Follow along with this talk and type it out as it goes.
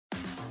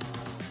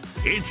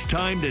It's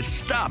time to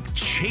stop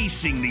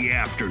chasing the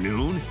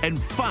afternoon and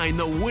find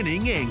the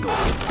winning angle.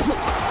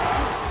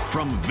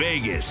 From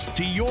Vegas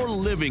to your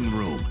living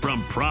room,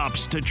 from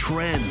props to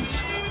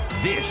trends,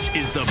 this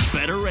is the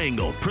Better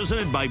Angle,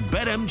 presented by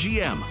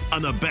BetMGM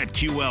on the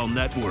BetQL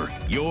network.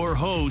 Your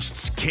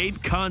hosts,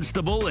 Kate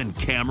Constable and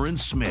Cameron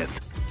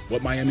Smith.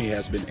 What Miami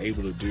has been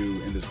able to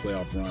do in this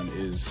playoff run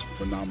is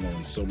phenomenal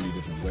in so many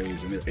different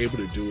ways, and they're able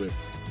to do it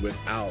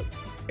without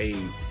a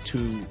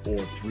 2 or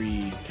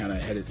 3 kind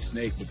of headed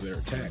snake with their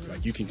attack.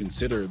 Like, you can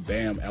consider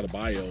Bam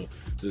Adebayo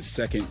the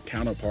second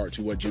counterpart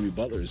to what Jimmy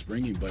Butler is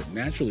bringing, but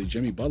naturally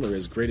Jimmy Butler,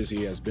 as great as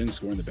he has been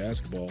scoring the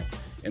basketball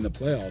in the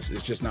playoffs,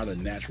 is just not a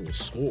natural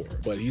scorer,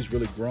 but he's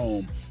really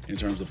grown in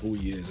terms of who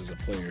he is as a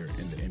player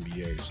in the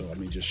NBA. So, I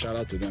mean, just shout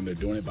out to them. They're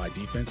doing it by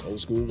defense,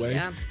 old school way,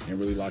 and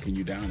really locking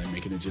you down and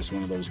making it just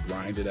one of those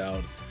grinded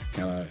out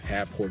kind of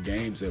half-court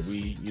games that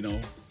we,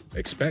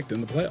 expect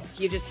in the playoffs.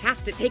 You just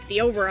have to take the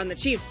over on the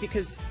Chiefs,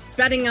 because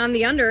betting on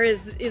the under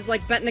is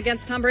like betting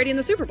against Tom Brady in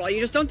the Super Bowl. You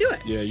just don't do it.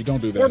 Yeah, you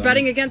don't do that. Or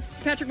betting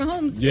against Patrick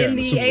Mahomes in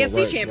the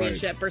AFC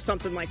Championship or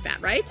something like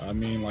that, right? I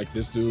mean, like,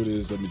 this dude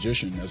is a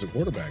magician as a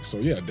quarterback. So,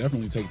 yeah,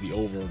 definitely take the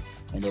over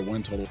on their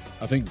win total.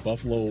 I think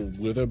Buffalo,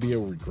 will there be a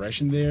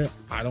regression there?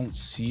 I don't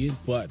see it,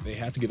 but they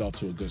have to get off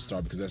to a good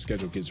start because that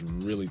schedule gets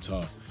really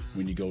tough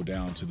when you go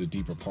down to the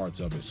deeper parts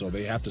of it. So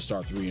they have to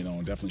start 3-0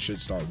 and definitely should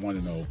start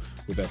 1-0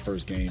 with that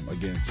first game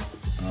against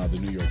the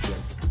New York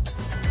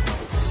Jets.